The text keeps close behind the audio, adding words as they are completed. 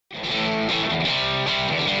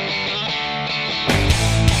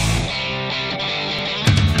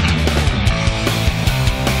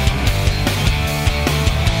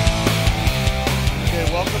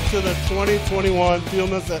2021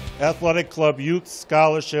 Thielmann Athletic Club Youth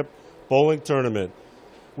Scholarship Bowling Tournament.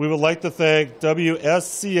 We would like to thank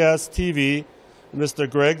WSCS TV and Mr.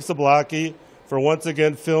 Greg Zablocki for once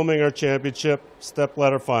again filming our championship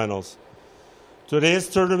stepladder finals. Today's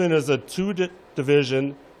tournament is a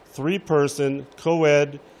two-division, three-person,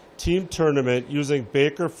 co-ed team tournament using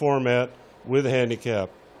Baker format with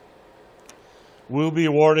handicap. We'll be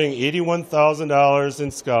awarding $81,000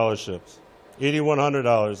 in scholarships,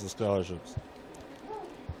 $8,100 in scholarships.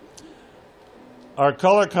 Our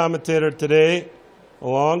color commentator today, a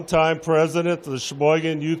longtime president of the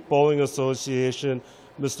Sheboygan Youth Bowling Association,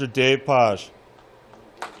 Mr. Dave Posh.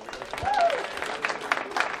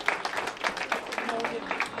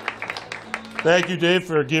 Thank you, Dave,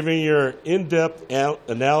 for giving your in-depth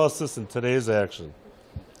analysis in today's action.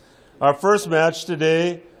 Our first match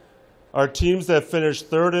today are teams that finished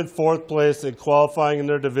third and fourth place in qualifying in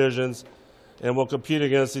their divisions and will compete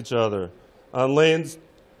against each other. On lanes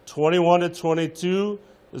 21 to 22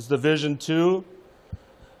 is Division 2.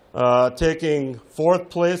 Taking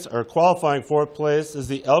fourth place, or qualifying fourth place, is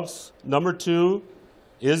the Elks number 2,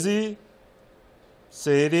 Izzy,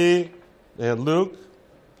 Sadie, and Luke.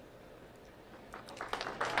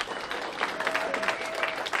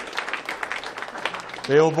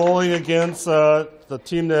 They will bowling against the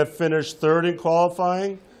team that finished third in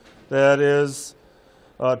qualifying. That is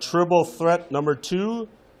Triple Threat number 2.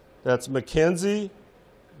 That's Mackenzie,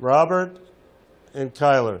 Robert, and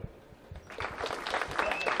Kyler.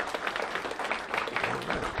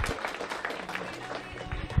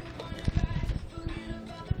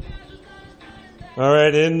 All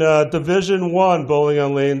right, in Division 1, bowling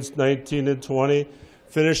on lanes 19 and 20,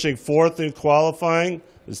 finishing fourth in qualifying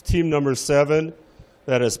is team number 7.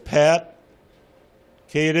 That is Pat,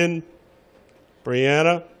 Caden,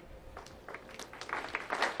 Brianna.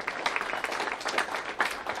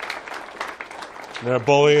 They're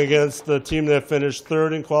bowling against the team that finished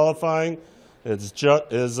third in qualifying. It's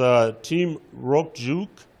Team Rokejuk.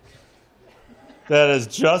 That is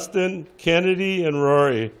Justin, Kennedy, and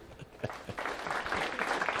Rory.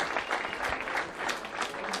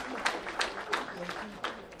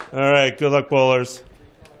 All right, good luck, bowlers.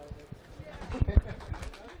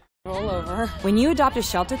 When you adopt a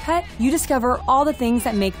shelter pet, you discover all the things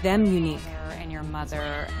that make them unique. And your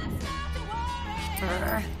mother.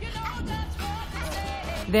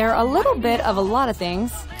 They're a little bit of a lot of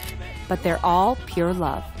things, but they're all pure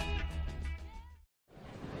love.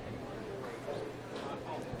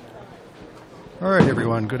 All right,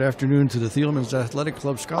 everyone. Good afternoon to the Thielmann's Athletic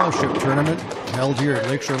Club Scholarship Tournament held here at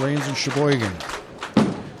Lakeshore Lanes in Sheboygan.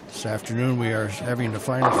 This afternoon we are having the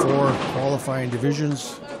final 4 qualifying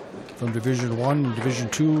divisions from Division 1 and Division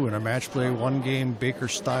 2 in a match play one-game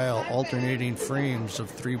Baker-style alternating frames of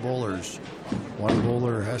 3 bowlers. One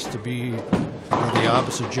bowler has to be of the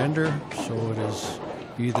opposite gender, so it is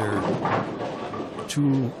either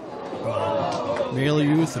 2 male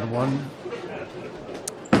youth and 1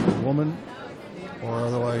 woman, or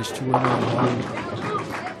otherwise 2 women and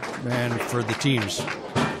 1 man for the teams.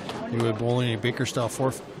 They would bowl in a Baker-style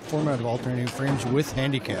format of alternating frames with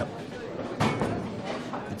handicap.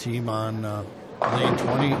 The team on lane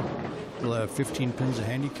 20 will have 15 pins of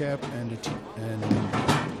handicap, and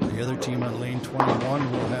the other team on lane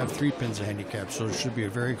 21 will have 3 pins of handicap, so it should be a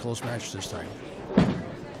very close match this time.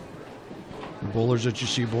 The bowlers that you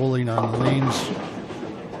see bowling on lanes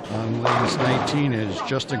 19 is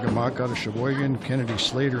Justin Gamak out of Sheboygan, Kennedy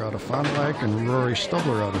Slater out of Fond du Lac, and Rory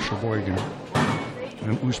Stubler out of Sheboygan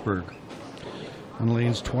and Oostburg. On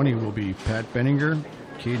lanes 20 will be Pat Benninger,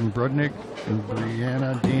 Caden Brudnick, and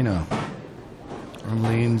Brianna Dana. On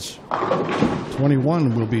lanes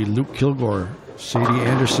 21 will be Luke Kilgore, Sadie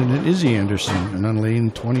Anderson, and Izzy Anderson. And on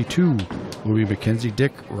lane 22 will be Mackenzie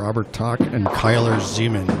Dick, Robert Tock, and Kyler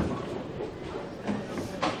Zeman.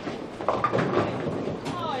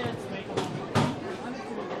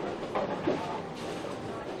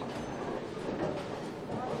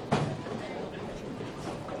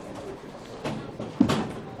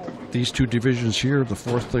 These 2 divisions here, the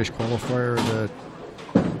 4th place qualifier that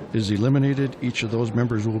is eliminated, each of those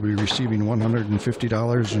members will be receiving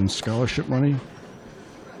 $150 in scholarship money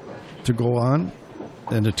to go on,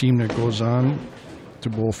 and the team that goes on to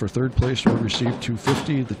bowl for 3rd place will receive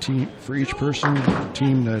 $250. The team for each person, the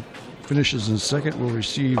team that finishes in 2nd will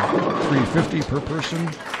receive $350 per person,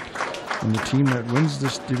 and the team that wins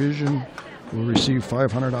this division will receive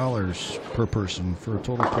 $500 per person for a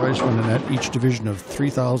total prize fund in each division of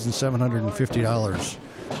 $3,750.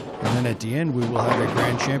 And then at the end, we will have a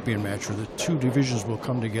grand champion match where the 2 divisions will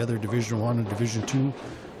come together, Division 1 and Division 2,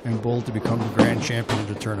 and bowl to become the grand champion of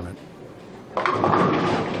the tournament.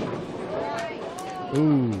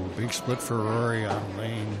 Ooh, big split for Rory on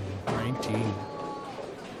lane 19.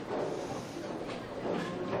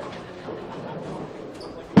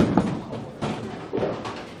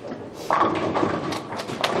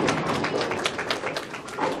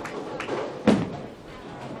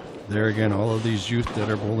 There again, all of these youth that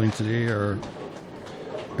are bowling today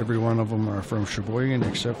every one of them are from Sheboygan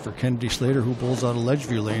except for Kennedy Slater, who bowls out of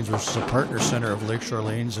Ledgeview Lanes, which is a partner center of Lakeshore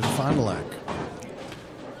Lanes in Fond du Lac.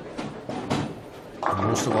 And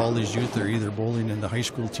most of all these youth are either bowling in the high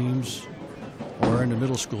school teams or in the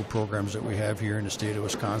middle school programs that we have here in the state of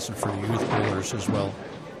Wisconsin for the youth bowlers as well.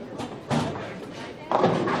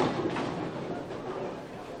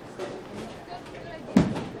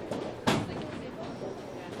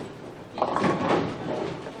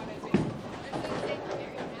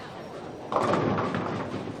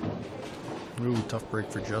 Ooh, tough break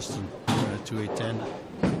for Justin. At 2-8-10.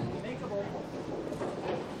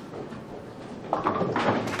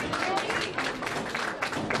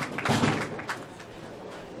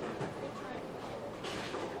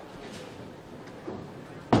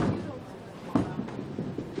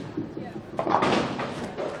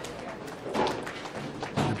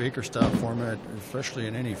 The Baker style format, especially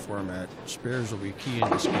in any format, spares will be key in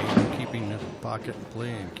this game, keeping the pocket in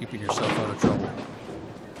play and keeping yourself out of trouble.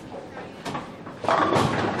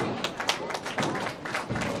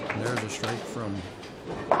 There's a strike from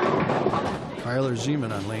Kyler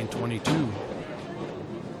Zeman on lane 22.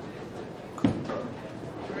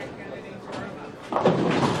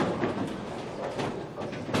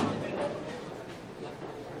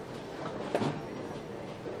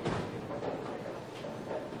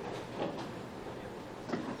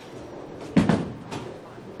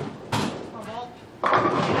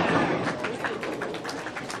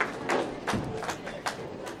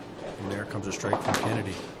 And there comes a strike from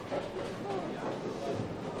Kennedy.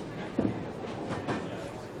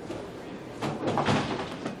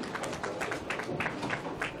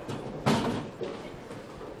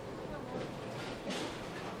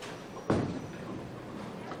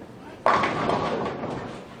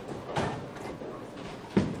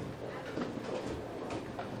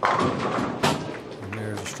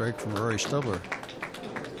 Strike from Rory Stubler.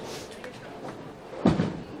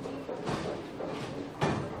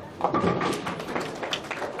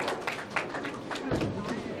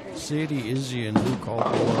 Sadie, Izzy, and Luke all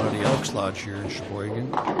bowl out of the Elks Lodge here in Sheboygan.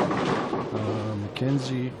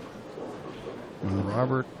 Mackenzie and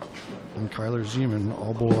Robert and Kyler Zeman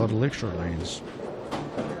all bowl out of Lakeshore Lanes.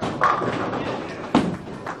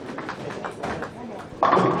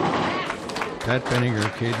 Pat Benninger,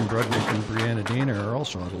 Caden Brudnick, and Brianna Dana are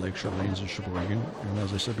also out of Lakeshore Lanes in Sheboygan. And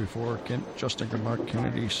as I said before, Justin Mark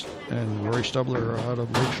Kennedy and Rory Stubler are out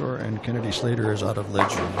of Lakeshore, and Kennedy Slater is out of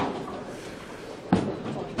Ledgeview.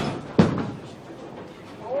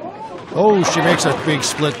 Oh, she makes a big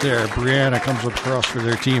split there. Brianna comes across for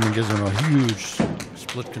their team and gives them a huge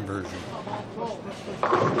split conversion.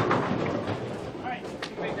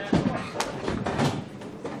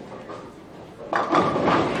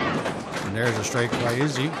 And there's a strike by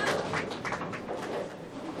Izzy.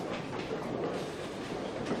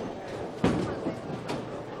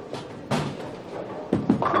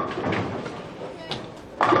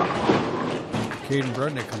 Caden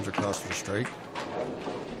Brudnick comes across for a strike.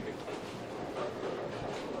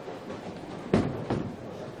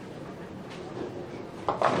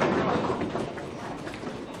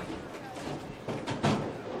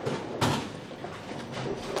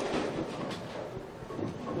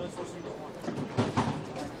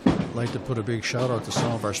 I'd like to put a big shout out to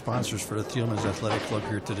some of our sponsors for the Thielmann's Athletic Club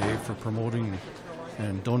here today for promoting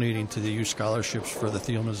and donating to the youth scholarships for the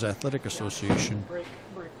Thielmann's Athletic Association.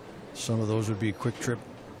 Some of those would be Quick Trip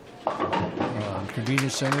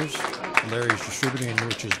Convenience Centers, Larry's Distributing,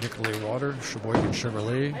 which is Nicolay Water, Sheboygan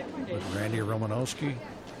Chevrolet with Randy Romanowski,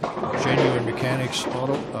 Genuine Mechanics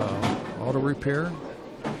Auto Repair,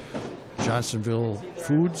 Johnsonville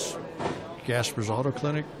Foods, Gasper's Auto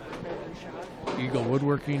Clinic, Eagle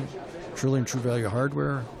Woodworking, Trilling True Value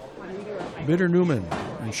Hardware, Bitter Newman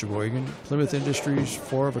in Sheboygan, Plymouth Industries,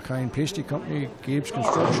 Four of a Kind Pasty Company, Gabe's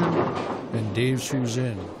Construction, and Dave's Who's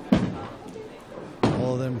In.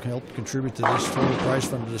 All of them helped contribute to this total prize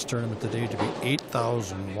fund of this tournament today to be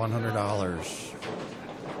 $8,100.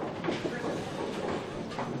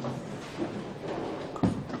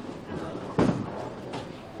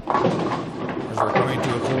 As we're coming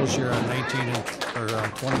to a close here on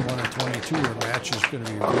 21 and 22, the match is going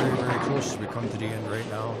to be very, very close as we come to the end right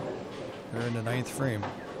now. They're in the 9th frame.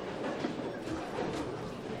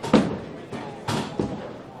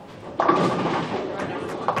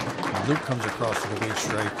 Luke comes across with a big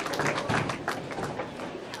strike.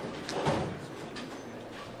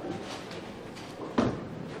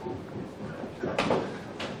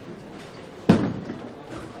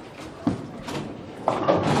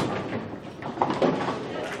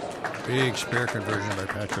 Big spare conversion by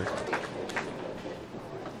Patrick.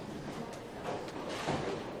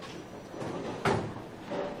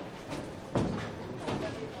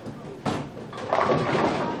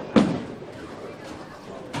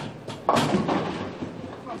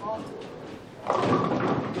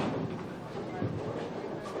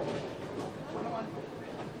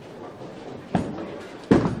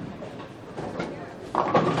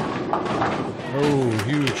 Oh,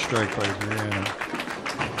 huge strike by Brianna.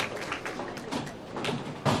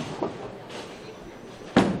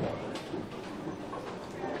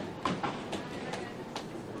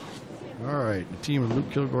 All right, the team of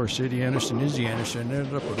Luke Kilgore, Sadie Anderson, Izzy Anderson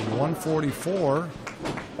ended up with 144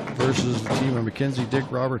 versus the team of Mackenzie, Dick,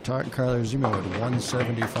 Robert, Todd, and Kyler Zima with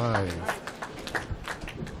 175.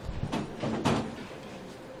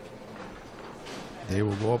 They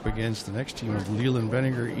will go up against the next team of Leland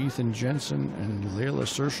Benninger, Ethan Jensen, and Layla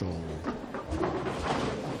Serschel.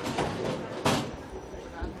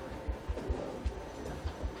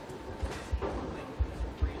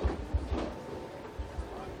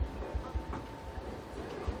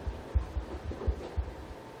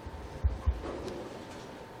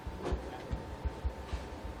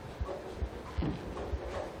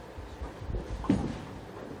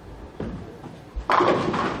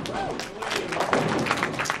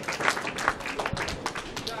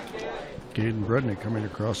 Caden Brudnick coming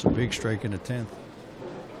across a big strike in the 10th.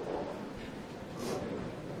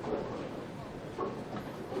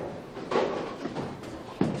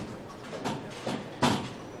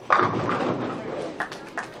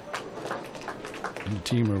 And the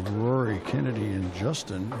team of Rory, Kennedy, and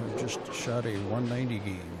Justin have just shot a 190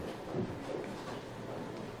 game.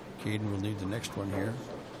 Caden will lead the next one here.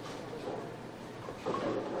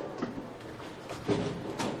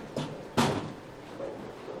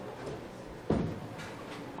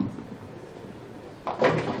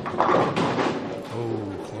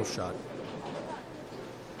 Shot.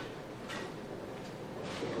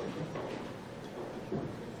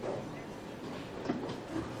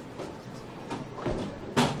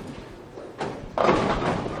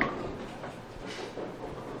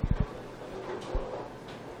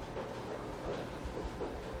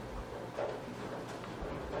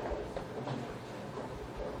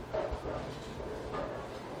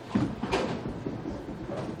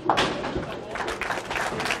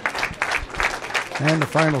 And the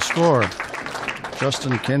final score,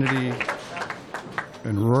 Justin Kennedy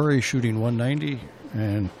and Rory shooting 190,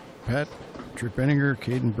 and Patrick Benninger,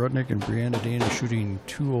 Caden Brudnick, and Brianna Dana shooting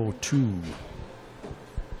 202.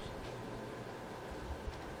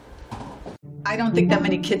 I don't think that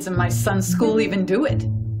many kids in my son's school even do it.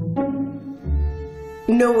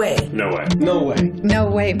 No way. No way. No way. No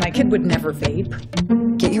way, my kid would never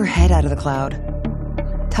vape. Get your head out of the cloud.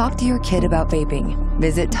 Talk to your kid about vaping.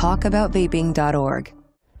 Visit talkaboutvaping.org.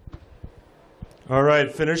 All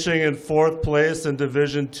right, finishing in 4th place in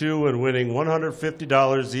Division 2 and winning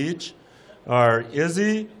 $150 each are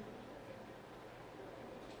Izzy,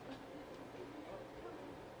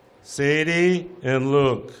 Sadie, and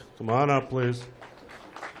Luke. Come on up, please.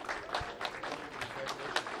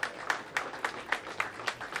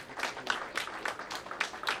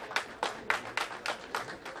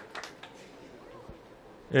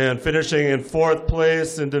 And finishing in 4th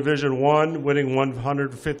place in Division 1, winning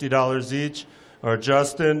 $150 each, are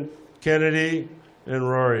Justin, Kennedy, and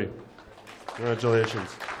Rory. Congratulations.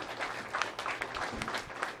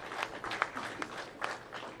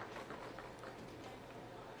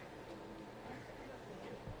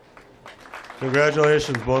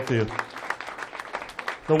 Congratulations, both of you.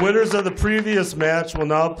 The winners of the previous match will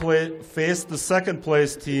now face the 2nd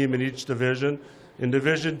place team in each division. In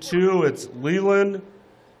Division 2, it's Leland,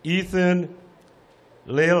 Ethan,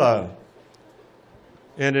 Layla.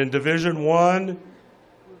 And in Division 1,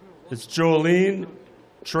 it's Jolene,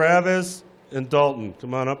 Travis, and Dalton.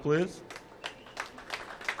 Come on up, please.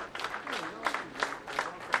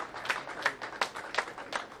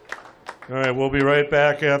 All right, we'll be right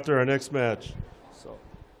back after our next match.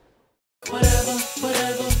 Whatever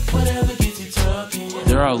gets you talking.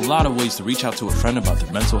 There are a lot of ways to reach out to a friend about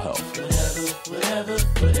their mental health.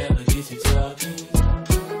 Whatever gets you talking.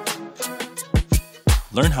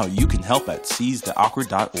 Learn how you can help at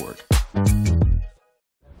seizetheawkward.org.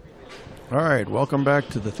 All right, welcome back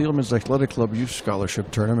to the Thielmann's Athletic Club Youth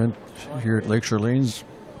Scholarship Tournament here at Lakeshore Lanes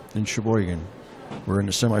in Sheboygan. We're in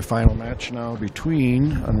the semifinal match now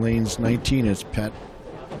between, on lanes 19, it's Pat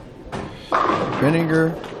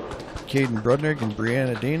Benninger, Caden Brudnick, and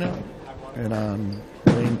Brianna Dana. And on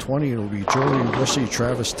lane 20, it'll be Jolie Bussey,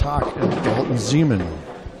 Travis Tock, and Dalton Zeman.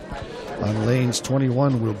 On lanes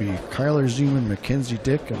 21 will be Kyler Zeman, Mackenzie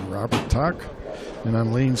Dick, and Robert Tock. And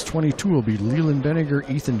on lanes 22 will be Leland Benninger,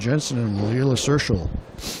 Ethan Jensen, and Leila Serschel.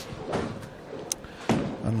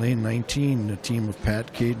 On lane 19, the team of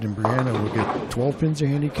Pat, Caden, and Brianna will get 12 pins of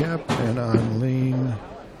handicap. And on lane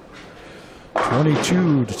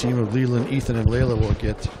 22, the team of Leland, Ethan, and Layla will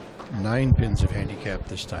get 9 pins of handicap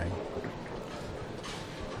this time.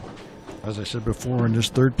 As I said before, in this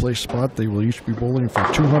third place spot, they will each be bowling for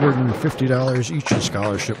 $250 each in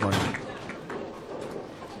scholarship money.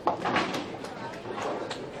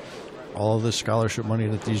 All of this scholarship money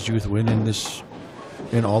that these youth win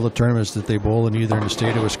in all the tournaments that they bowl in, either in the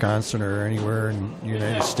state of Wisconsin or anywhere in the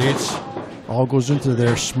United States, all goes into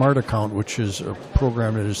their SMART account, which is a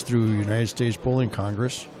program that is through United States Bowling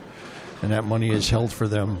Congress, and that money is held for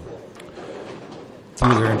them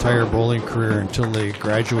through their entire bowling career until they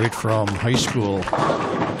graduate from high school.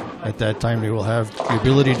 At that time, they will have the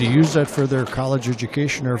ability to use that for their college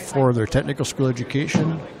education or for their technical school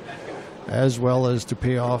education, as well as to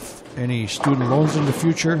pay off any student loans in the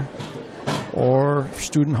future or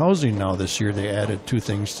student housing. Now this year they added 2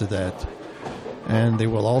 things to that. And they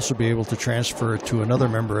will also be able to transfer it to another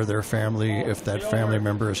member of their family if that family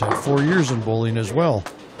member has had 4 years in bowling as well.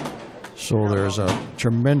 So there's a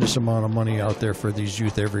tremendous amount of money out there for these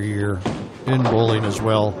youth every year in bowling as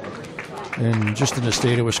well. And just in the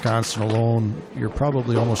state of Wisconsin alone, you're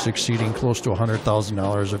probably almost exceeding close to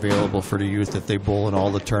 $100,000 available for the youth if they bowl in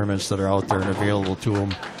all the tournaments that are out there and available to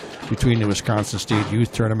them, between the Wisconsin State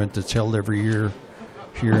Youth Tournament that's held every year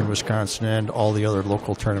here in Wisconsin and all the other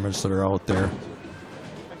local tournaments that are out there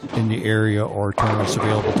in the area, or tournaments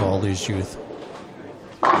available to all these youth.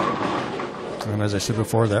 And as I said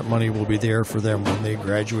before, that money will be there for them when they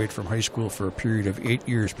graduate from high school for a period of 8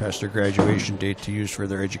 years past their graduation date to use for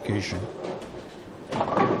their education.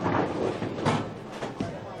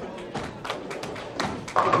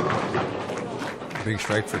 Big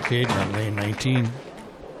strike for Caden on lane 19.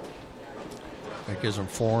 That gives them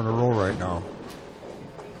 4 in a row right now.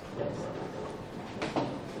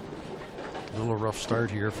 A little rough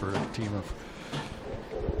start here for a team of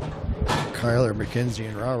Kyler, Mackenzie,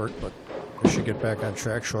 and Robert, but they should get back on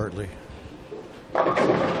track shortly.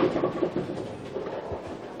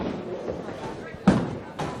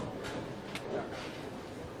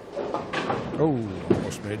 Oh,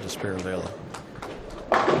 almost made the spare Layla.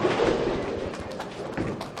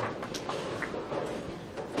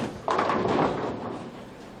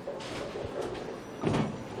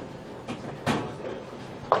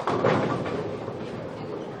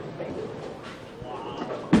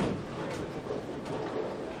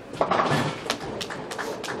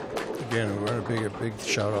 Again, we want to a big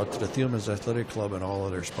shout out to the Thielmann's Athletic Club and all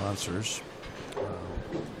of their sponsors,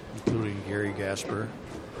 including Gary Gasper,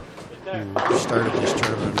 who started this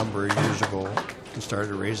tournament a number of years ago and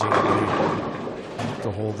started raising money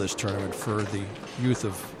to hold this tournament for the youth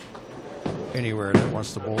of anywhere that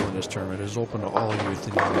wants to bowl in this tournament. It is open to all youth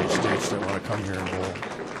in the United States that want to come here and bowl.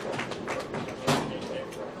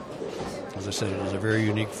 As I said, it is a very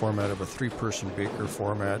unique format of a 3-person Baker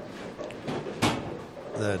format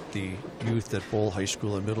that the youth that bowl high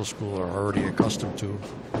school and middle school are already accustomed to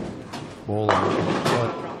bowling,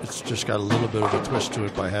 but it's just got a little bit of a twist to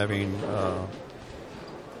it by having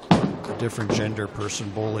a different gender person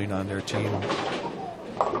bowling on their team.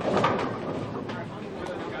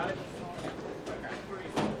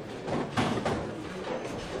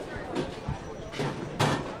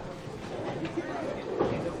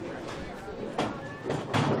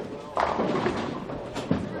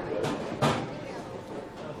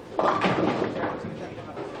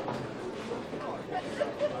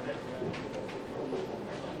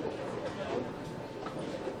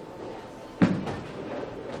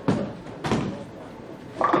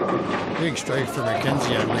 Big strike for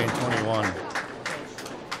Mackenzie on lane 21.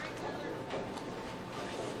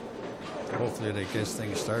 Hopefully that gets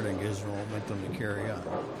things started and gives them momentum to carry on.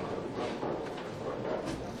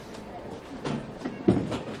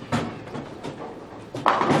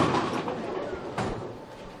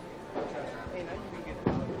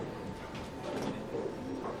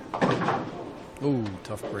 Ooh,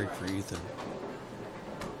 tough break for Ethan.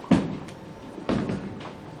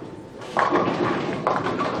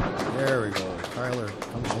 There we go. Kyler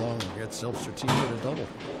comes along and gets self-strategic with a double.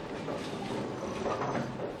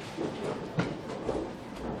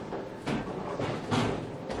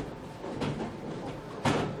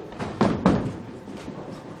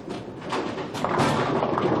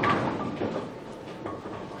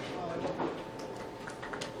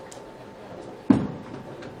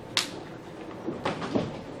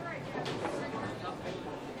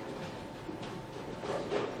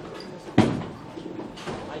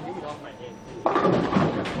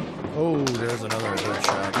 There's another good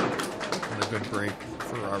shot and a good break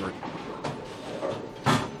for Robert.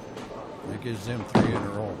 That gives them 3 in a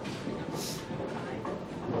row.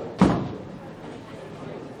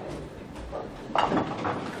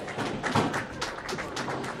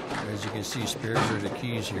 As you can see, spares are the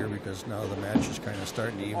keys here because now the match is kind of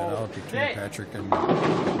starting to even out between Patrick and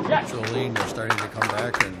Jolene. They're starting to come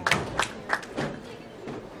back and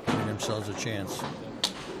giving themselves a chance.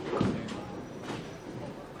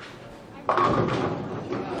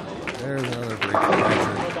 There's another break for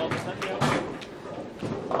Patrick.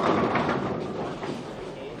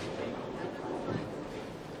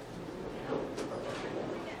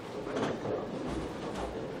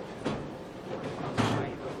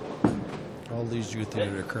 All these youth that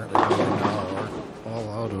are currently going now are all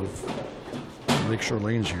out of Lakeshore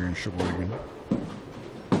lanes here in Sheboygan.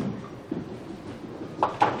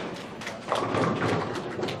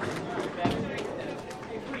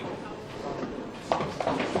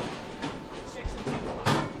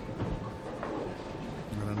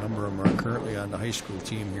 And a number of them are currently on the high school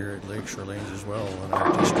team here at Lakeshore lanes as well in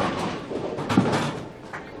our district.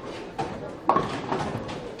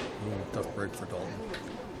 Ooh, tough break for Dalton.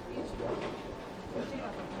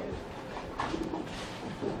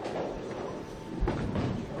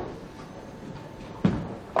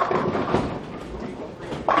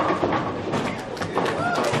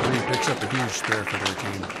 Picks up a huge spare for their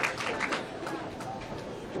team.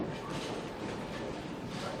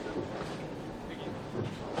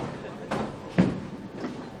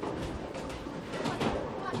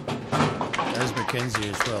 As McKenzie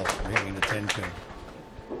as well, making the 10 pin.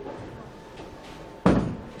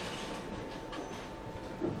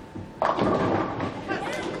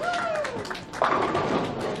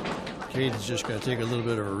 Cade's just going to take a little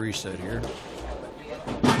bit of a reset here.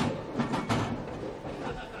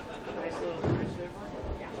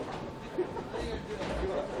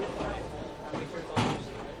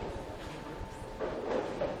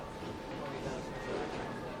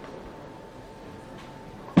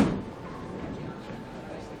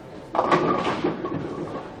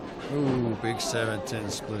 Ooh, big 7-10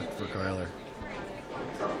 split for Kyler.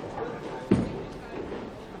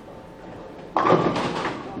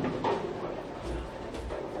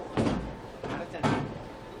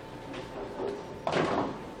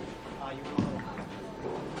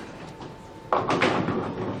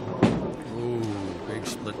 Ooh, big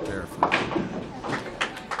split there for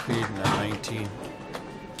Caden at 19.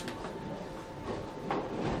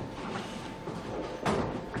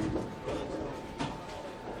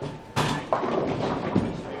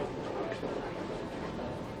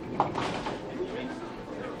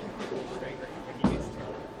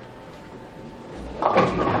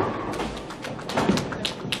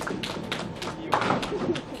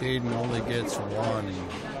 Caden only gets 1.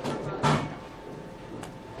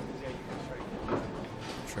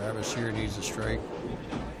 Travis here needs a strike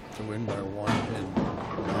to win by 1, and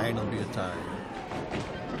 9 will be a tie.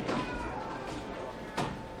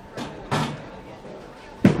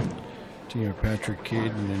 Team of Patrick,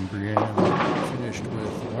 Caden, and Brianne finished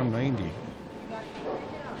with 190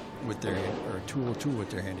 with their, or 202 with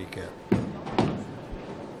their handicap.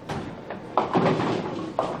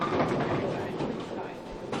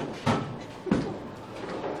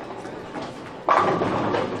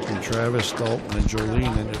 Travis, Dalton, and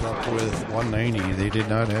Jolene ended up with 190. They did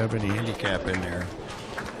not have any handicap in there.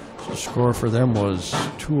 So the score for them was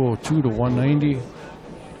 202 to 190.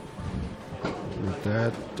 With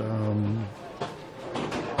that,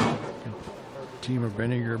 team of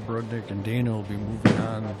Benninger, Brudnick, and Dana will be moving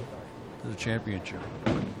on to the championship.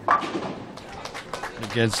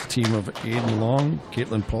 Against the team of Aiden Long,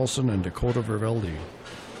 Caitlin Paulson, and Dakota Vervelde.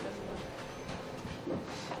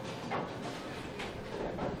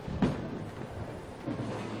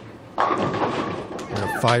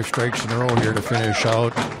 5 strikes in a row here to finish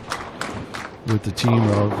out with the team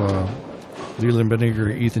of Leland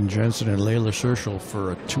Benninger, Ethan Jensen, and Layla Serschel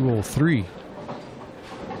for a 203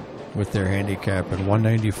 with their handicap and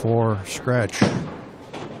 194 scratch.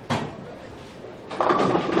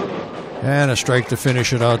 And a strike to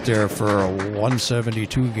finish it out there for a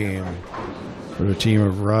 172 game for the team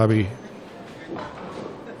of Robbie,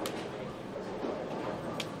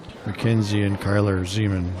 McKenzie, and Kyler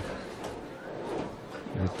Zeman.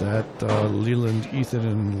 With that, Leland, Ethan,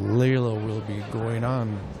 and Layla will be going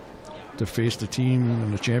on to face the team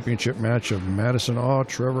in the championship match of Madison Awe,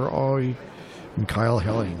 Trevor Awe, and Kyle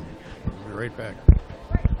Helling. We'll be right back.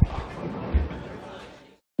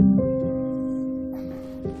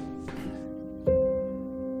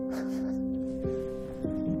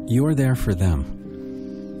 You are there for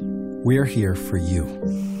them. We are here for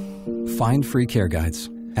you. Find free care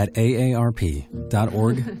guides at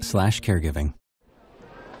aarp.org/caregiving.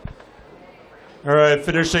 All right,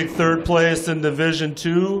 finishing third place in Division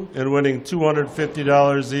II and winning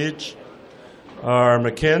 $250 each are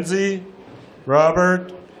Mackenzie,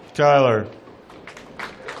 Robert, Kyler.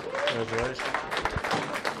 Congratulations.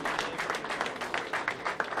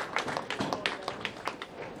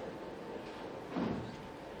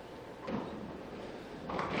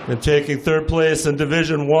 And taking third place in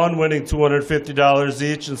Division I, winning $250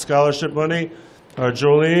 each in scholarship money, are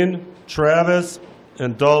Jolene, Travis,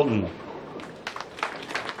 and Dalton.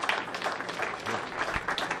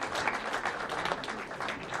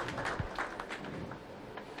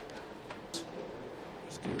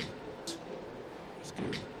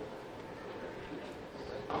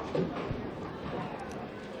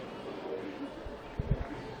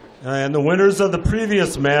 And the winners of the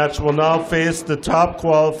previous match will now face the top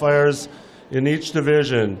qualifiers in each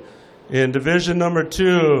division. In Division number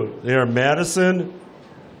 2, they are Madison,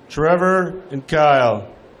 Trevor, and Kyle.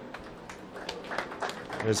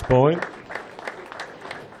 Nice point.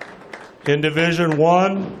 In Division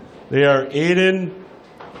 1, they are Aiden,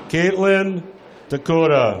 Caitlin,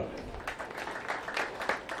 Dakota.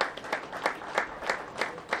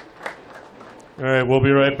 All right, we'll be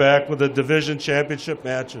right back with the division championship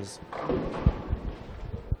matches.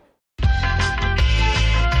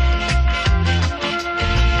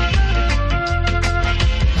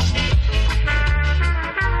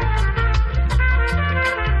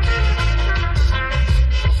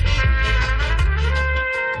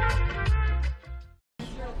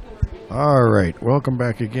 All right, welcome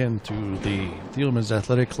back again to the Thielmann's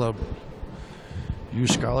Athletic Club Youth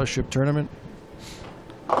Scholarship Tournament.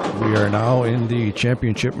 We are now in the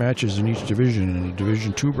championship matches in each division, in the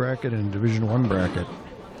Division II bracket and Division I bracket.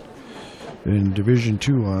 In Division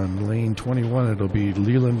II on lane 21, it'll be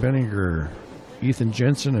Leland Benninger, Ethan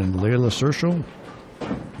Jensen, and Layla Serschel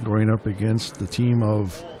going up against the team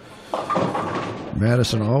of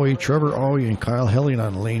Madison Aui, Trevor Aui, and Kyle Helling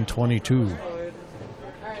on lane 22.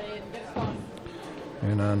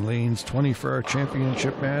 And on lanes 20 for our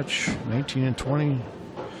championship match, 19 and 20.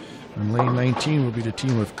 On lane 19 will be the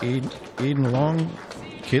team of Aiden Long,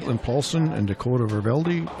 Caitlin Paulson, and Dakota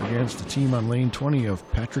Vervelde against the team on lane 20 of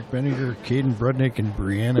Patrick Benninger, Caden Brudnick, and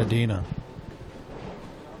Brianna Dana.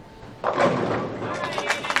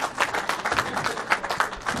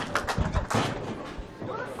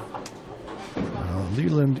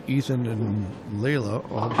 Leland, Ethan, and Layla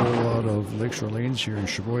all bowl out of Lakeshore Lanes here in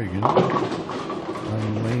Sheboygan.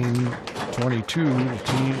 On lane 22, the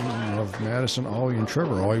team of Madison Aui and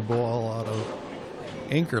Trevor Aui bowl out of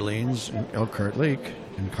Anchor Lanes in Elkhart Lake,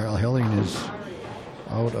 and Kyle Helling is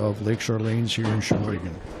out of Lakeshore Lanes here in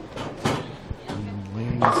Sheboygan. On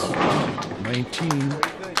lanes 19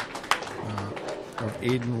 of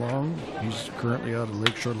Aiden Long, he's currently out of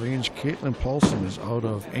Lakeshore Lanes. Caitlin Paulson is out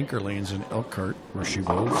of Anchor Lanes in Elkhart, where she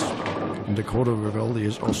bowls, and Dakota Vervelde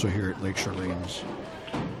is also here at Lakeshore Lanes.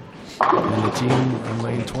 And the team on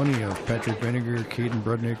lane 20 of Patrick Benninger, Caden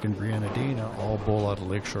Brudnick, and Brianna Dana all bowl out of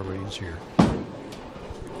Lakeshore Lanes here.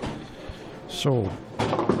 So,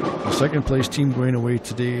 the second place team going away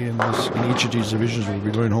today in each of these divisions will be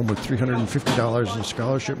going home with $350 in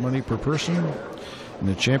scholarship money per person. And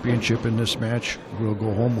the championship in this match will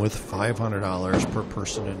go home with $500 per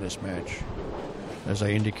person in this match. As I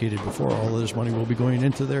indicated before, all of this money will be going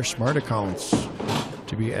into their smart accounts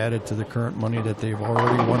to be added to the current money that they've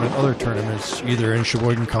already won in other tournaments, either in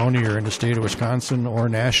Sheboygan County or in the state of Wisconsin or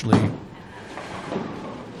nationally,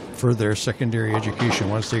 for their secondary education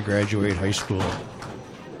once they graduate high school.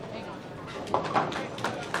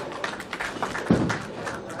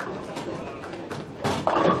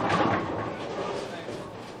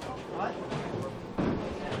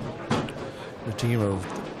 The team of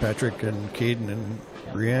Patrick and Caden and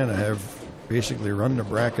Brianna have basically run the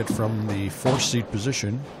bracket from the 4th seed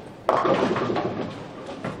position,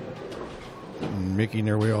 and making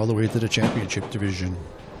their way all the way to the championship division.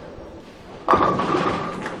 The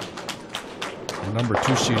number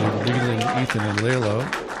 2 seed of Leland, Ethan, and Layla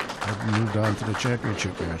have moved on to the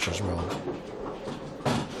championship match as well.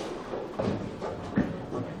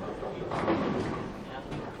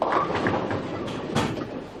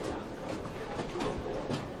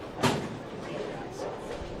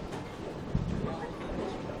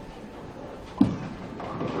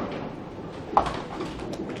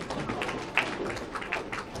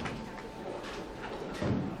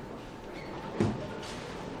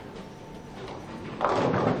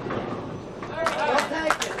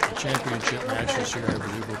 Championship match this year, I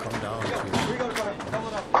believe, will come down to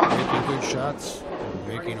making good shots and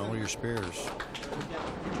making all your spares.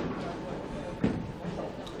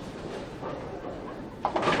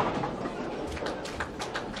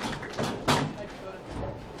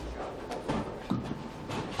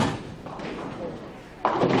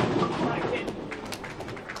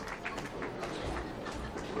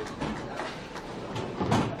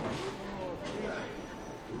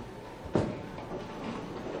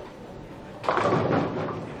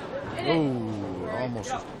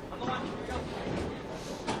 closest.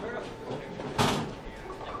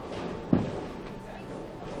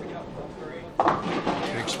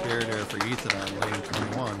 Big spare there for Ethan on lane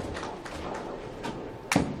 21.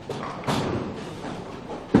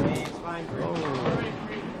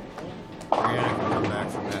 Brianna can come back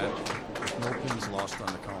from that. No pins lost on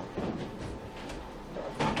the count.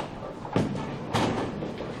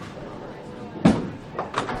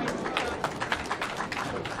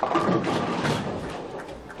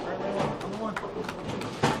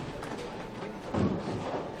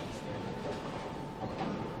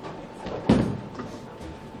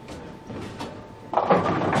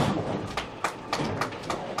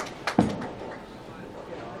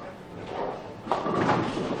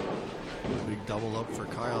 Double up for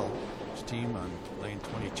Kyle's team on lane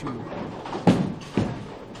 22.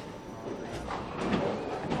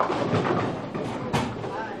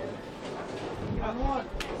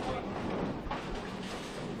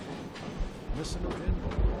 Missing a pin.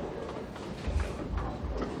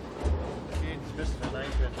 Caden's missing a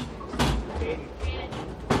ninth pin.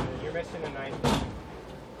 Caden, you're missing a ninth pin.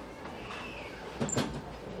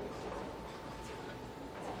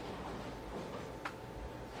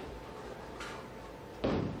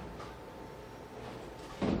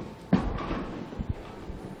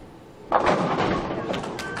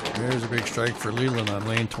 There's a big strike for Leland on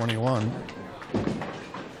lane 21.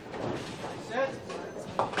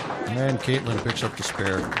 And Caitlin picks up the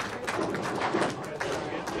spare.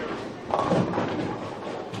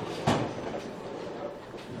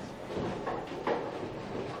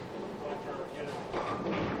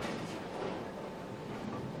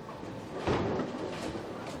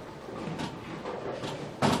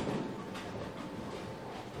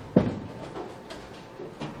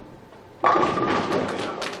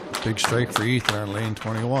 Big strike for Ethan on lane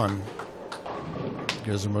 21.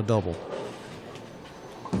 Gives him a double.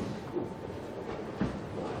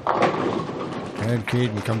 And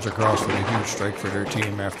Caden comes across with a huge strike for their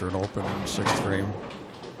team after an open in the 6th frame.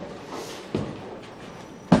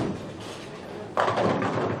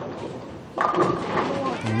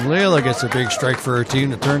 And Layla gets a big strike for her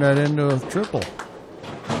team to turn that into a triple.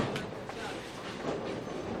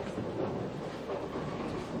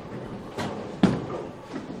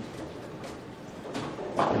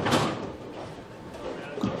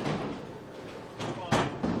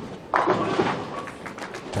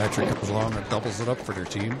 Patrick comes along and doubles it up for their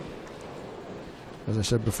team. As I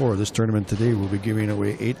said before, this tournament today will be giving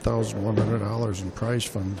away $8,100 in prize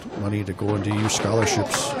fund money to go into youth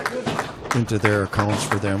scholarships into their accounts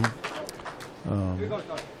for them.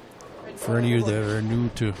 For any of you that are new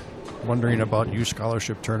to wondering about youth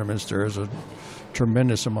scholarship tournaments, there is a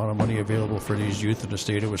tremendous amount of money available for these youth in the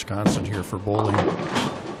state of Wisconsin here for bowling.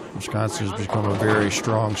 Wisconsin has become a very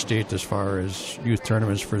strong state as far as youth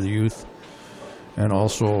tournaments for the youth, and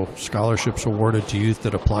also scholarships awarded to youth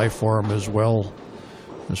that apply for them as well,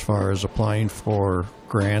 as far as applying for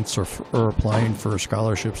grants or applying for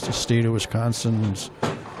scholarships. The state of Wisconsin's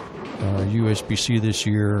USBC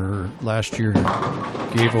last year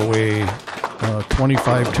gave away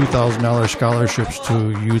 $2,000 scholarships to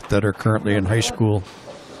youth that are currently in high school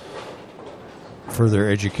for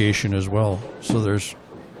their education as well. So there's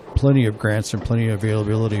plenty of grants and plenty of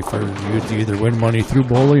availability for youth to either win money through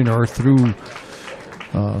bowling or through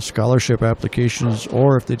scholarship applications,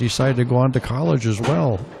 or if they decide to go on to college as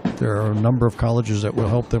well. There are a number of colleges that will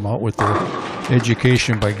help them out with their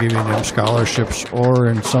education by giving them scholarships, or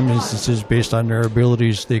in some instances, based on their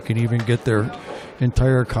abilities, they can even get their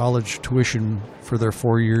entire college tuition for their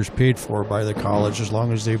 4 years paid for by the college, as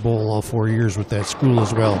long as they bowl all 4 years with that school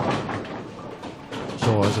as well.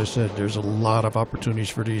 So as I said, there's a lot of opportunities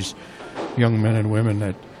for these young men and women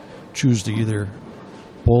that choose to either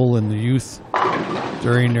bowl in the youth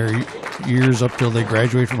during their years up till they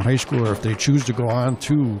graduate from high school, or if they choose to go on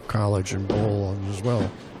to college and bowl as well.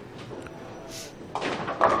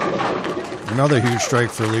 Another huge strike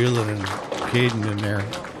for Leland and Caden in there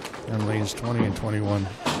on lanes 20 and 21.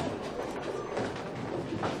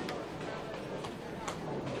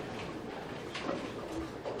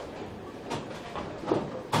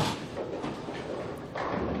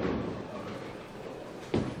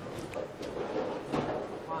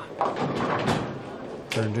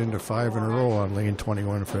 Turned into 5 in a row on lane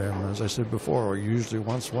 21 for them. As I said before, usually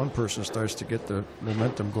once one person starts to get the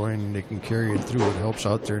momentum going, they can carry it through. It helps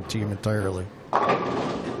out their team entirely.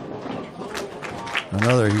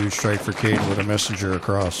 Another huge strike for Caden with a messenger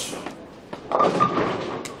across.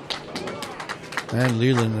 And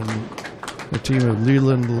Leland and the team of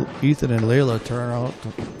Leland, Ethan, and Layla turn out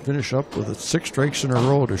to finish up with 6 strikes in a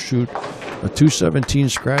row to shoot a 217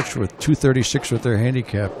 scratch with 236 with their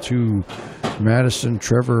handicap to Madison,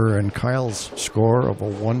 Trevor, and Kyle's score of a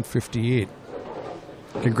 158.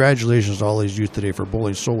 Congratulations to all these youth today for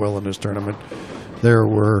bowling so well in this tournament. There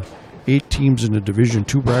were 8 teams in the Division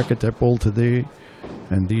II bracket that bowled today,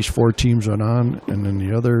 and these 4 teams went on. And in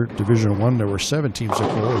the other Division I, there were 7 teams that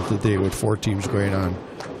bowled today with 4 teams going on.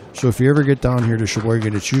 So if you ever get down here to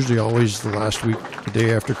Sheboygan, it's usually always the last week, the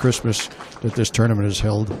day after Christmas, that this tournament is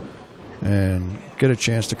held. And get a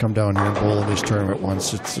chance to come down here and bowl in this tournament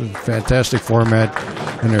once. It's a fantastic format,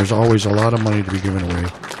 and there's always a lot of money to be given away.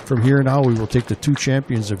 From here now, we will take the 2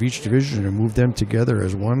 champions of each division and move them together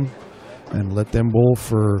as one and let them bowl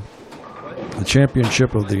for the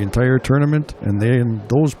championship of the entire tournament. And then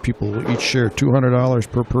those people will each share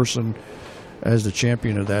 $200 per person as the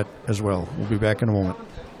champion of that as well. We'll be back in a moment.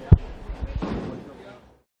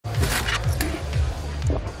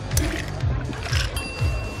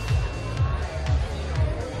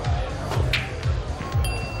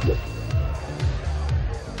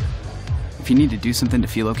 If you need to do something to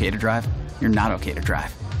feel okay to drive, you're not okay to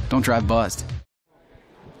drive. Don't drive buzzed.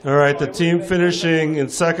 All right, the team finishing in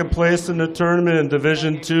second place in the tournament in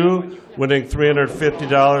Division II, winning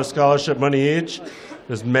 $350 scholarship money each,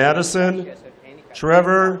 is Madison,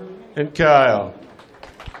 Trevor, and Kyle.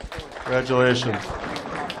 Congratulations.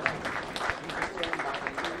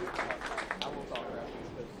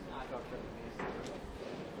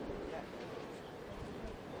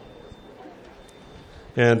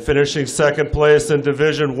 And finishing second place in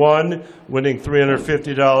Division I, winning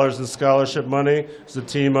 $350 in scholarship money, is the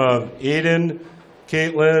team of Aiden,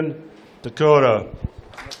 Caitlin, Dakota.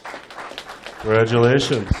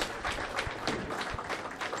 Congratulations.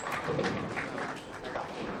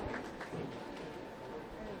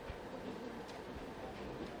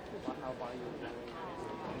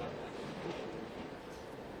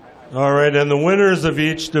 All right, and the winners of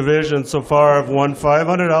each division so far have won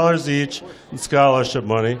 $500 each in scholarship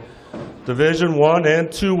money. Division 1 and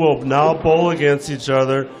 2 will now bowl against each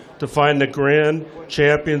other to find the grand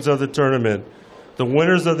champions of the tournament. The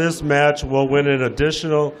winners of this match will win an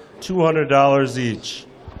additional $200 each.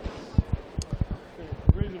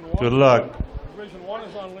 Good luck.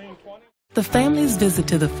 The family's visit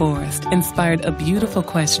to the forest inspired a beautiful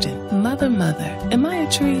question. Mother, mother, am I a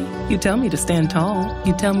tree? You tell me to stand tall.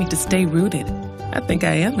 You tell me to stay rooted. I think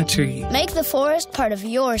I am a tree. Make the forest part of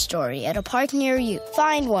your story at a park near you.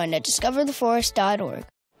 Find one at discovertheforest.org.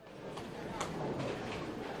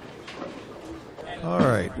 All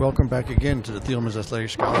right, welcome back again to the Thielmann's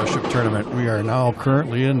Athletic Scholarship Tournament. We are now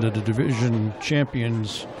currently into the division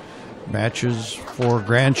champions matches for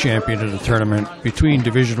grand champion of the tournament between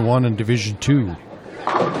Division I and Division II.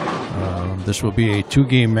 This will be a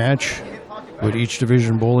 2-game match with each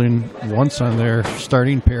division bowling once on their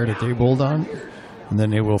starting pair that they bowled on, and then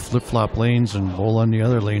they will flip-flop lanes and bowl on the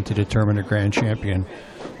other lane to determine a grand champion.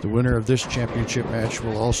 The winner of this championship match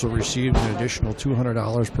will also receive an additional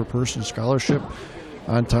 $200 per person scholarship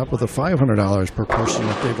on top of the $500 per person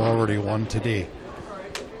that they've already won today.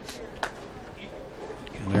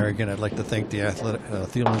 And there again, I'd like to thank the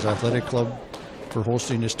Thielmann's Athletic Club for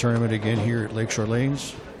hosting this tournament again here at Lakeshore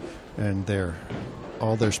Lanes, and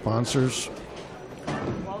all their sponsors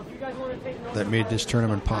that made this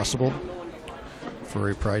tournament possible, for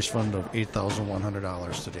a prize fund of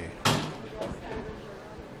 $8,100 today.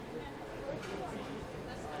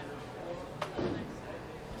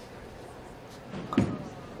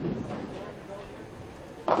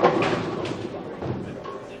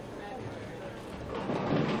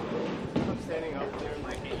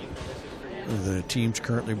 The teams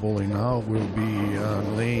currently bowling now will be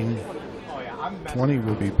on lane 20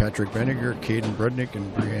 will be Patrick Benninger, Caden Brudnick,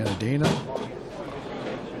 and Brianna Dana.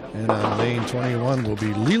 And on lane 21 will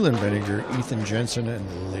be Leland Benninger, Ethan Jensen, and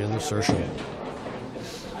Layla Serschel.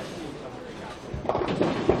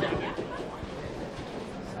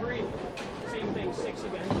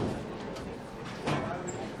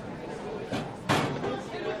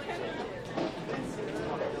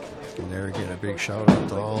 And there again, a big shout out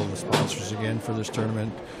to all the sponsors again for this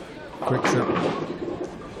tournament.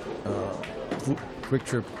 Quick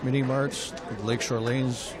Trip Mini Marts, Lakeshore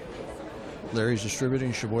Lanes, Larry's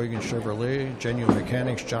Distributing, Sheboygan Chevrolet, Genuine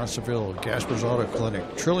Mechanics, Johnsonville, Gasper's Auto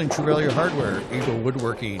Clinic, Trilling True Value Hardware, Eagle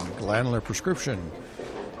Woodworking, Glandler Prescription,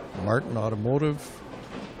 Martin Automotive,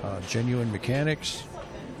 Genuine Mechanics,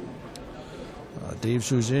 Dave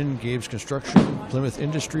Suzin, Gabe's Construction, Plymouth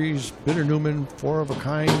Industries, Bitter Newman, Four of a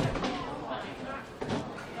Kind.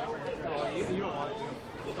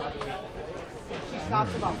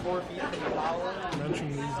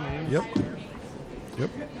 Yep.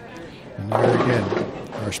 And there again,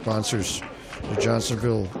 our sponsors, the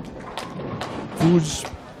Johnsonville Foods,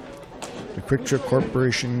 the Quick Trip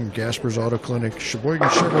Corporation, Gasper's Auto Clinic, Sheboygan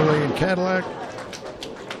Chevrolet and Cadillac,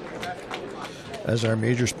 as our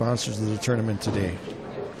major sponsors of the tournament today.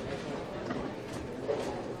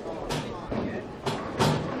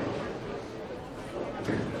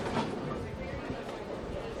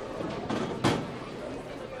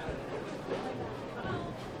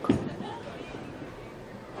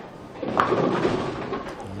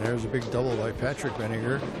 And there's a big double by Patrick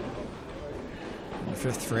Benninger in the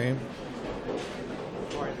 5th frame.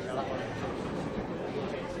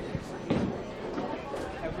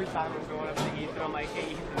 Every time I'm going up to Ethan, I'm like,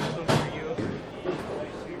 hey, Ethan, this one's for you.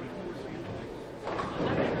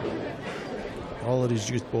 All of these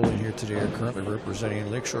youth bowling here today are currently representing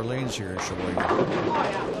Lakeshore Lanes here in Sheboygan.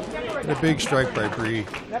 And a big strike by Bree.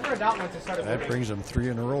 Never a doubt once it started. That brings them 3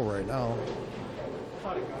 in a row right now.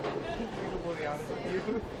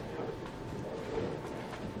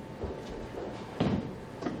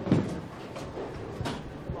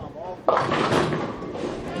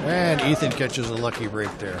 And Ethan catches a lucky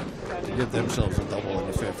break there to give themselves a double in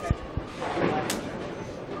the 5th.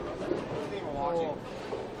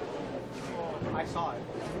 I saw it.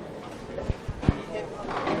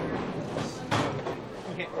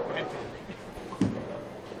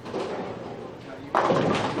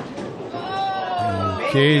 And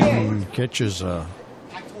Caden catches a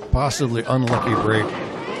possibly unlucky break.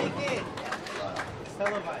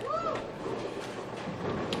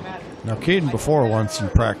 Now, Caden before once in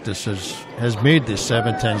practice has made this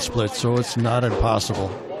 7-10 split, so it's not impossible.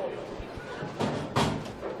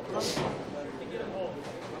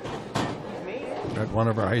 At one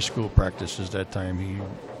of our high school practices that time, he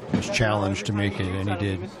was challenged to make it, and he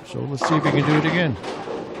did. So let's see if he can do it again.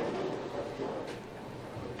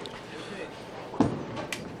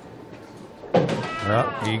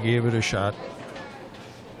 Yeah, he gave it a shot.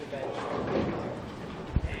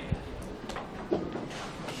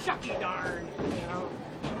 Shucky darn, you know.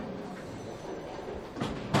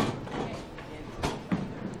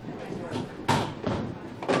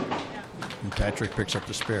 And Patrick picks up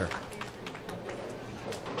the spare.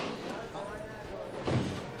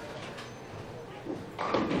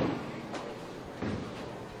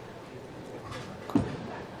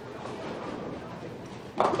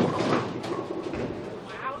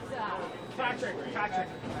 Patrick,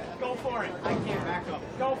 go for it. I can't back up.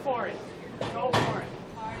 Go for it. Go for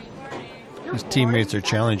it. His teammates are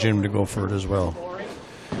challenging him to go for it as well.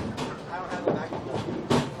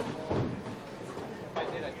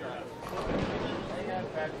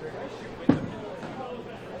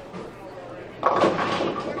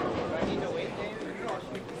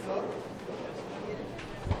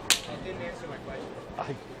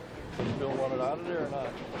 You still want it out of there or not?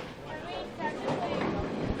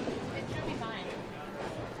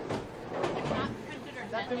 If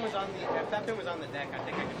that pin was on the deck, I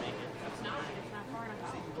think I could make it. It's not far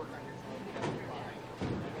enough.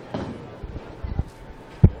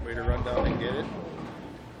 Want me to run down and get it?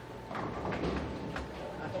 I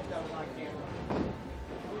hope that was on camera.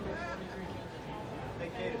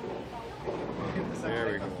 There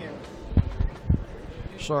we go.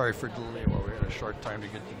 Sorry for delaying while we had a short time to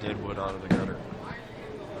get the dead wood out of the gutter.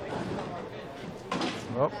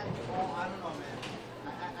 Oh.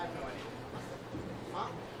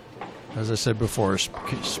 As I said before,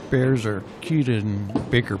 spares are key to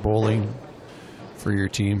Baker bowling for your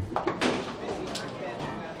team.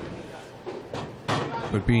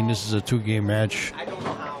 But being this is a 2-game match,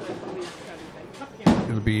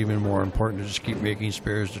 it'll be even more important to just keep making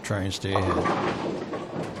spares to try and stay ahead.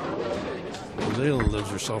 Layla lives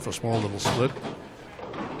herself a small little split.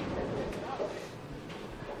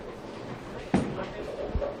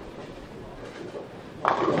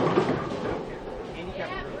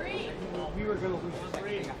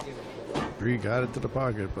 Bree got it to the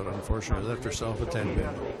pocket, but unfortunately left herself a 10-pin.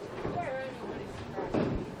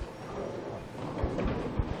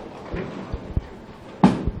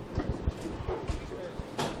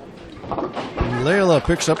 And Layla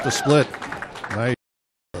picks up the split. Nice.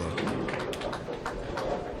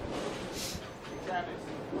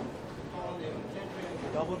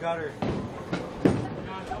 Double gutter.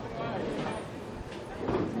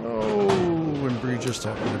 Oh, and Bree just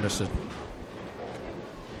happened to miss it.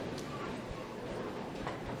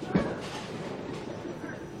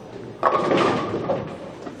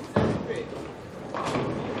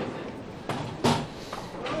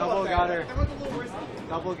 Double gutter.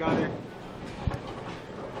 Double gutter.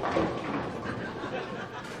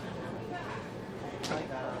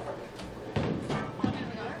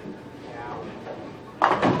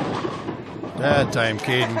 That time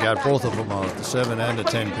Caden got both of them out, the 7 and the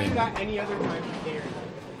 10 pin. Got any other time here.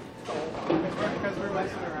 Because we're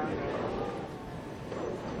messing around.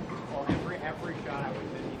 Well, every shot I would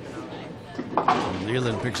have been even out.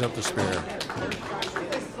 Leland picks up the spare.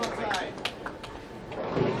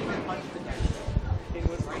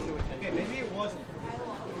 Maybe it wasn't. It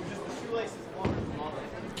was just the shoelaces one.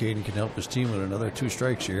 Caden can help his team with another 2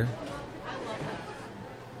 strikes here.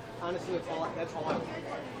 Honestly, that's all I want.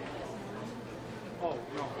 Oh,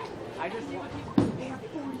 no. I just want. They have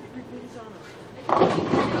 43 pins on them.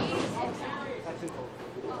 That's in total.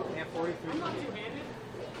 They have 43 pins.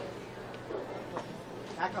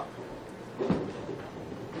 Back up.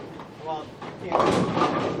 Well, you can't.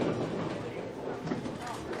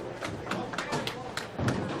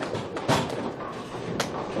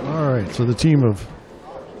 All right, so the team of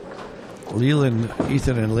Leland,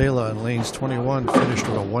 Ethan, and Layla in lanes 21 finished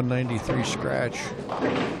with a 193 scratch.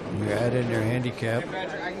 You add in their handicap.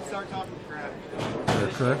 They're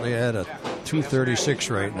currently at a 236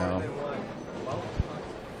 right now.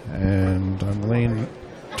 And on lane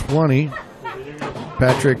 20,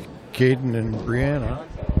 Patrick, Caden, and Brianna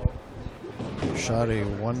shot a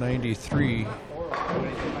 193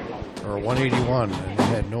 or 181, and they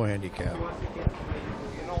had no handicap.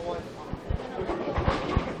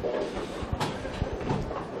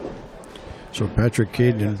 So Patrick,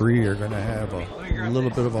 Caden, and Bree are going to have a little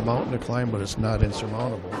bit of a mountain to climb, but it's not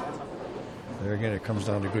insurmountable. There again, it comes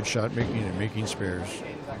down to good shot making and making spares.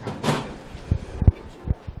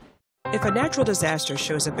 If a natural disaster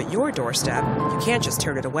shows up at your doorstep, you can't just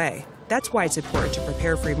turn it away. That's why it's important to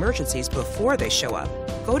prepare for emergencies before they show up.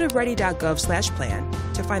 Go to ready.gov/plan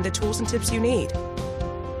to find the tools and tips you need.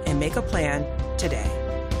 And make a plan today.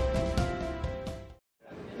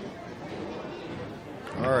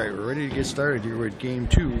 All right, we're ready to get started here with game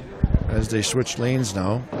 2 as they switch lanes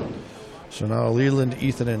now. So now Leland,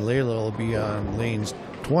 Ethan, and Layla will be on lanes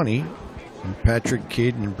 20, and Patrick,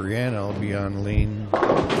 Caden, and Brianna will be on lane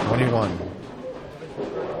 21.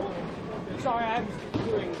 Sorry, I was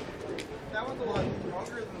doing. That one's a lot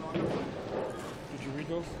longer than the other one. Did you read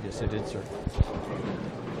those? Yes, I did, sir.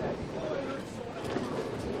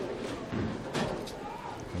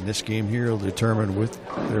 And this game here will determine with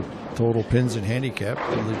their total pins and handicap.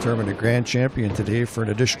 Will determine the grand champion today for an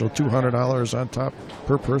additional $200 on top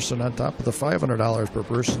per person on top of the $500 per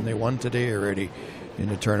person they won today already in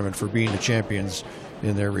the tournament for being the champions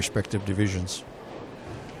in their respective divisions.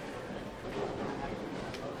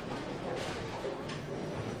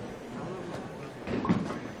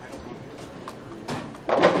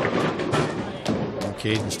 And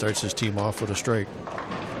Caden starts his team off with a strike.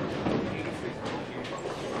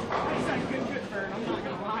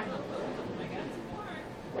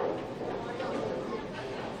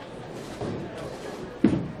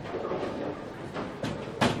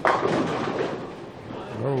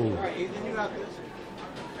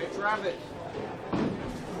 Travis.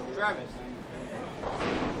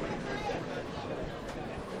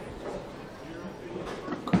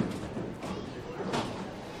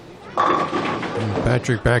 And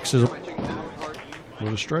Patrick backs it up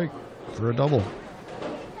with a strike for a double.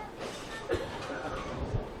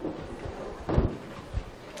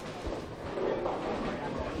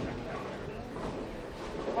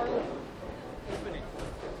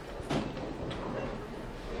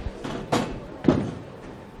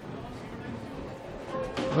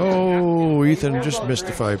 Oh, Ethan just missed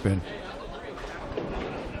the 5-pin.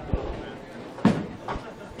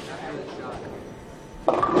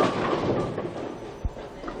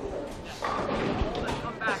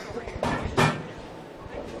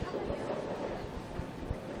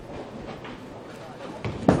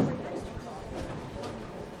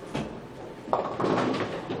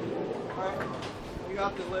 You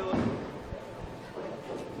got this, Layla.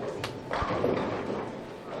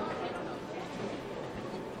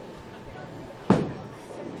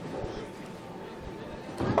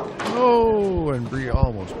 Oh, and Bree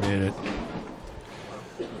almost made it.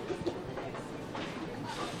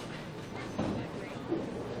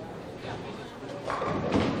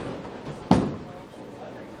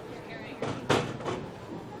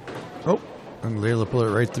 Oh, and Layla put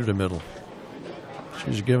it right through the middle.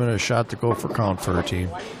 She's giving it a shot to go for count for her team.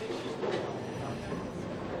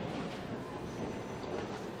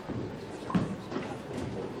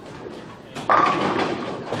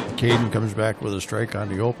 Caden comes back with a strike on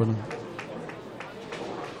the open.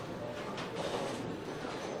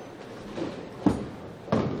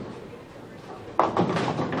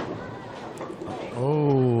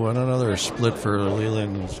 Oh, and another split for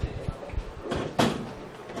Leland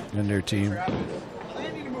and their team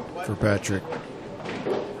for Patrick.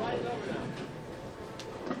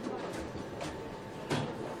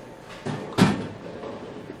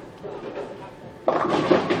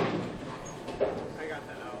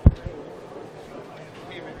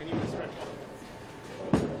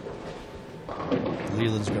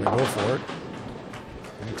 Leland's going to go for it.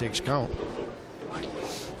 And he takes count.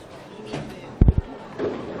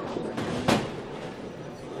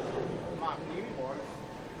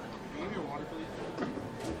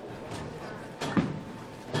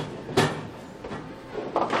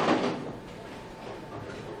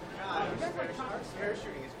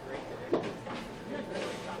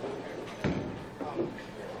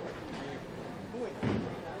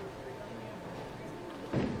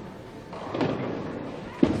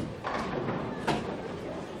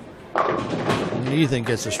 Ethan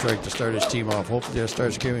gets a strike to start his team off. Hopefully that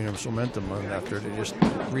starts giving him some momentum after they just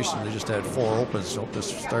recently just had 4 opens. So hope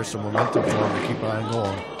this starts some momentum for him to keep on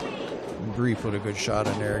going. And Bree put a good shot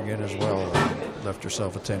in there again as well. Left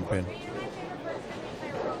herself a 10 pin.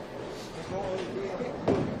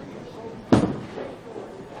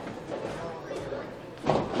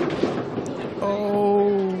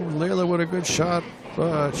 Oh, Layla with a good shot,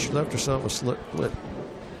 but she left herself a split.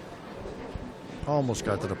 Almost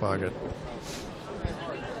got to the pocket.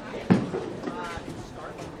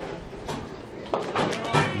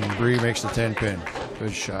 Bree makes the 10 pin.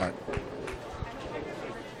 Good shot.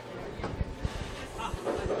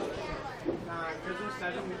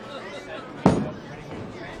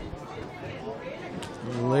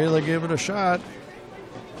 Layla gave it a shot.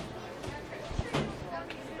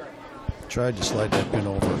 Tried to slide that pin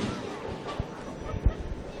over.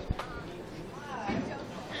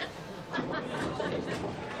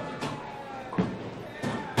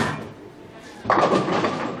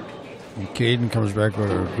 Caden comes back with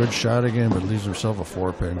a good shot again, but leaves himself a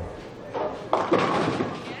 4 pin.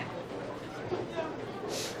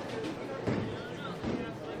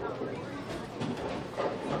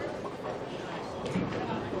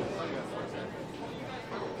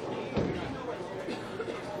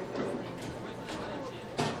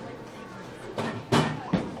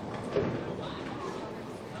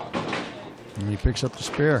 And he picks up the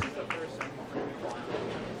spare.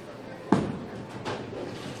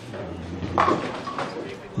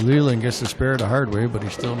 Leland gets the spare the hard way, but he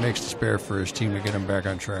still makes the spare for his team to get him back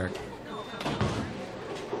on track.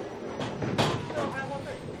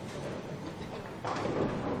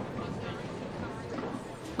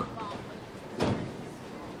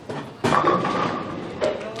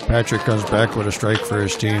 Patrick comes back with a strike for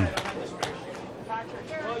his team.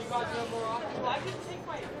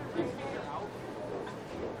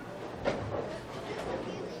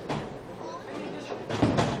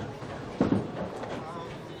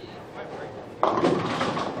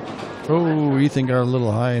 Oh, Ethan got a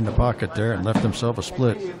little high in the pocket there and left himself a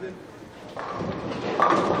split.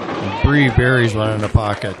 And Bree buries one in the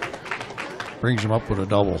pocket. Brings him up with a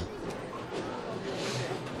double.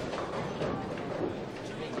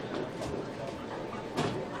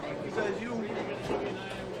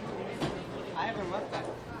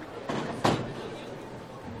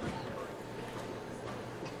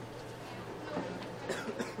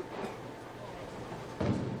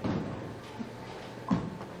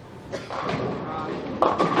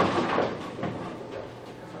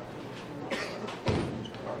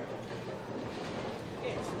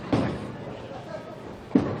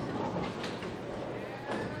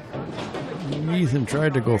 Ethan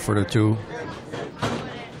tried to go for the 2,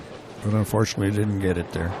 but unfortunately didn't get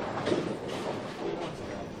it there.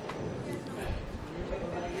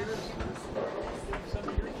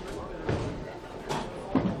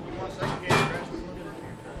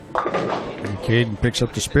 And Caden picks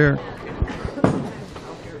up the spare.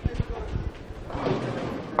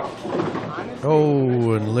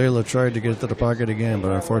 Oh, and Layla tried to get to the pocket again, but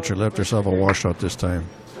unfortunately left herself a washout this time.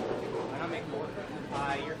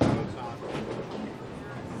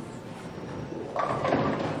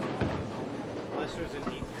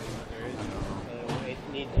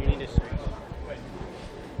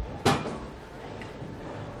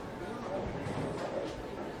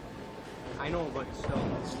 I know, but still,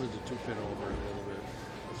 it's the 2 pin over a little bit.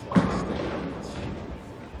 That's why it's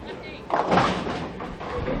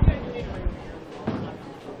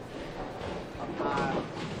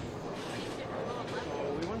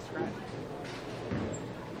we won scratch.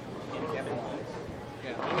 Yeah,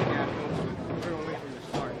 we're away from the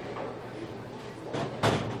start.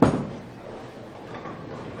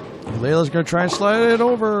 Layla's going to try and slide it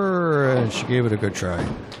over, and she gave it a good try.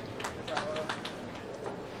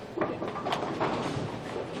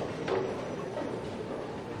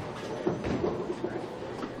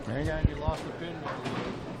 Hang on, you lost the pin.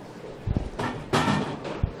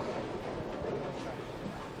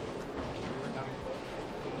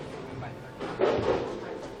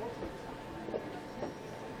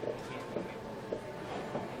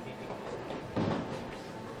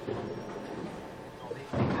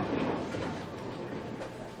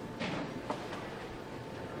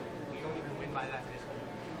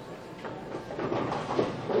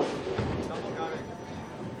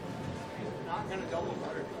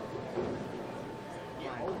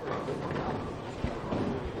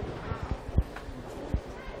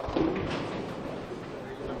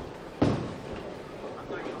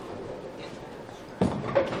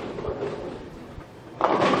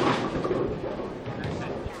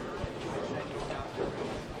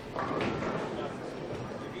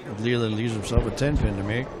 Leland leaves himself a 10-pin to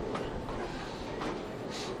make.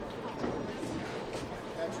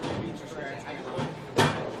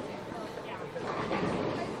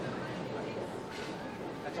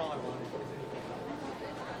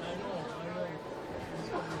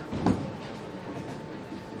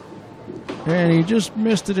 And he just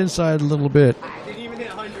missed it inside a little bit.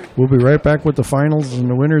 We'll be right back with the finals and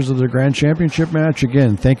the winners of the Grand Championship match.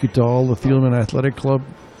 Again, thank you to all the Thielmann Athletic Club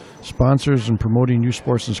sponsors and promoting youth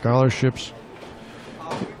sports and scholarships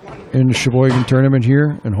in the Sheboygan tournament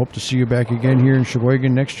here, and hope to see you back again here in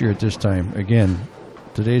Sheboygan next year at this time. Again,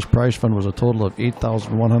 today's prize fund was a total of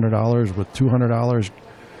 $8,100, with $200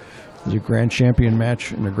 the Grand Champion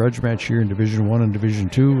match and the grudge match here in Division I and Division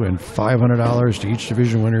II, and $500 to each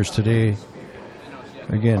division winners today.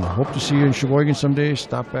 Again, hope to see you in Sheboygan someday.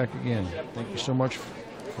 Stop back again. Thank you so much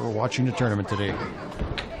for watching the tournament today.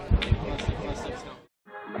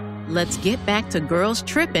 Let's get back to girls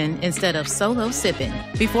tripping instead of solo sipping.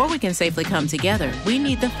 Before we can safely come together, we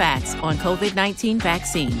need the facts on COVID-19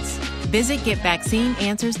 vaccines. Visit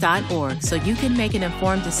getvaccineanswers.org so you can make an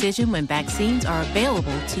informed decision when vaccines are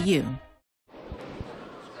available to you.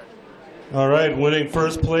 All right, winning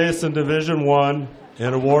first place in Division I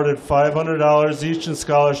and awarded $500 each in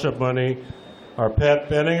scholarship money are Pat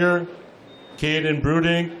Benninger, Caden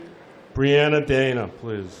Bruding, Brianna Dana.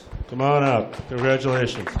 Please come on up.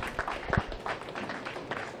 Congratulations.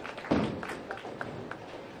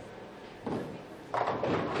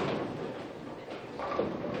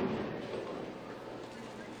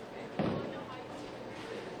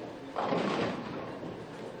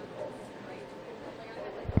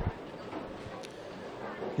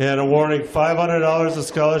 And awarding $500 of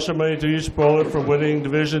scholarship money to each bowler for winning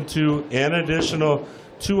Division II, and additional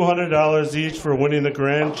 $200 each for winning the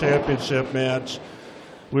Grand Championship match.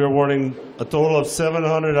 We are awarding a total of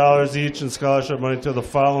 $700 each in scholarship money to the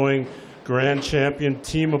following Grand Champion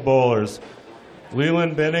team of bowlers: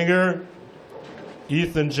 Leland Benninger,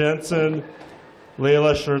 Ethan Jensen,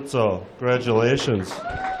 Layla Schertzel. Congratulations.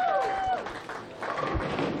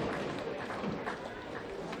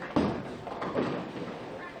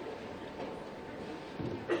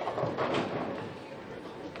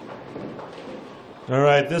 All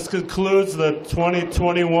right, this concludes the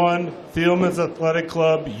 2021 Thielmann's Athletic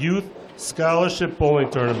Club Youth Scholarship Bowling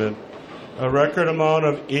Tournament. A record amount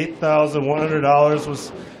of $8,100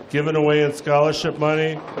 was given away in scholarship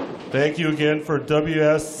money. Thank you again for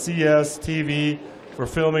WSCS TV for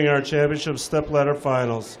filming our championship stepladder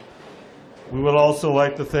finals. We would also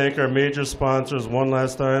like to thank our major sponsors one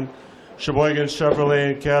last time: Sheboygan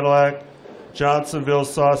Chevrolet and Cadillac, Johnsonville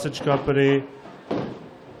Sausage Company,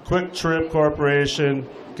 Quick Trip Corporation,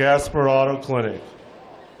 Gasper Auto Clinic.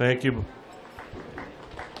 Thank you.